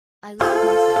I love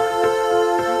myself.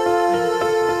 I think I'm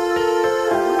beautiful.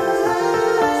 I love myself in my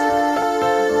eyes.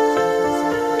 I won't change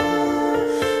myself for anyone.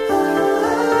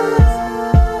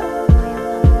 I am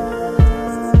unlimited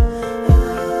tasks. I love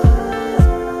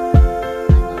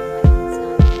my own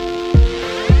style.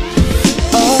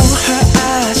 Oh,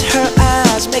 her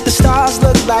eyes make the stars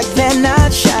look like they're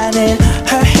not shining.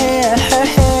 Her hair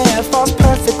falls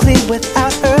perfectly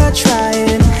without her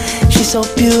trying. She's so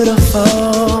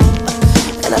beautiful,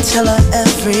 and I tell her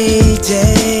every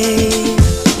day.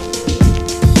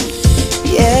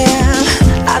 Yeah,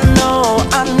 I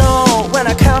know, when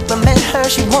I compliment her,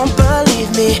 she won't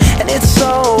believe me. And it's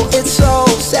so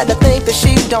sad to think that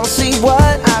she don't see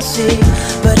what I see.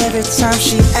 But every time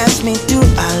she asks me, do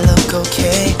I look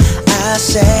okay, I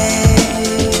say,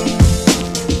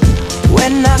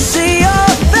 when I see your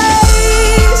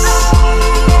face,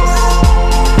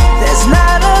 there's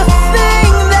not a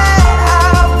thing that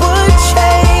I would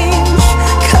change.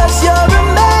 'Cause you're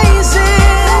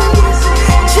amazing,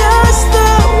 just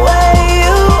the way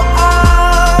you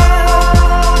are.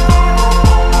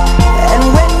 And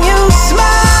when you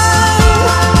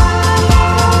smile,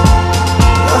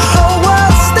 the whole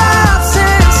world stops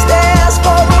and stares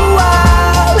for a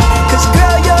while. 'Cause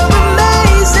girl, you're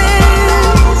amazing,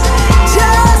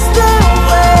 just the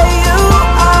way you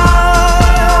are.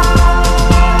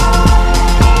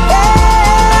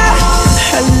 Yeah.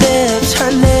 Her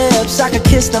lips, I could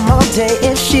kiss them all day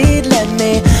if she'd let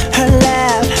me. Her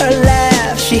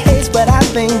laugh, she hates but I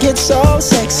think it's so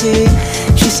sexy.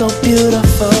 She's so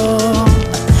beautiful,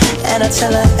 and I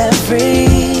tell her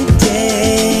every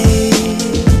day.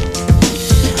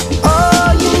 Oh,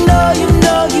 you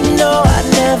know, I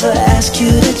never ask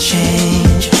you to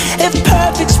change. If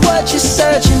perfect's what you're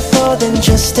searching for, then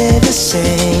just stay the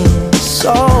same.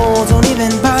 So don't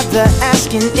even bother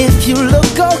asking if you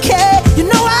look okay. You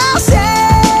know I'll say,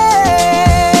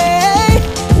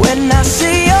 when I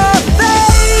see your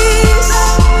face,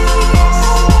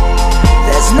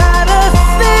 there's not a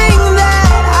thing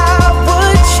that I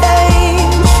would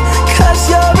change. 'Cause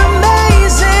you're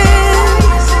amazing,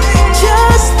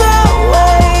 just the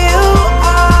way you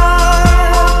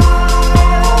are.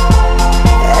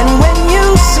 And when you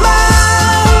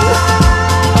smile,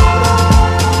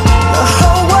 the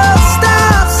whole world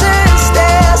stops and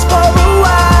stares for a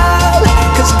while.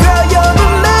 'Cause girl, you're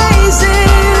amazing,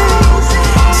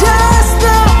 just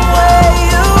the way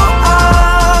you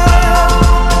are.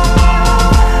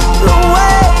 The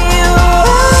way you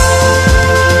are.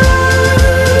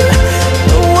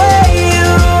 The way you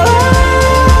are.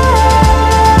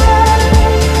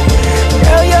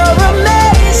 Girl, you're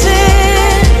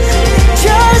amazing,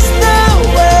 just the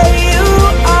way you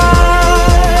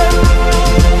are.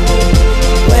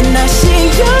 When I see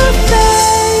your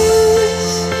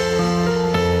face,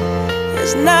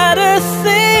 there's not a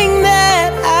thing that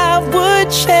I would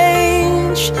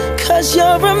change. 'Cause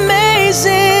you're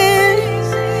amazing,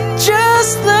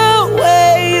 just the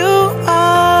way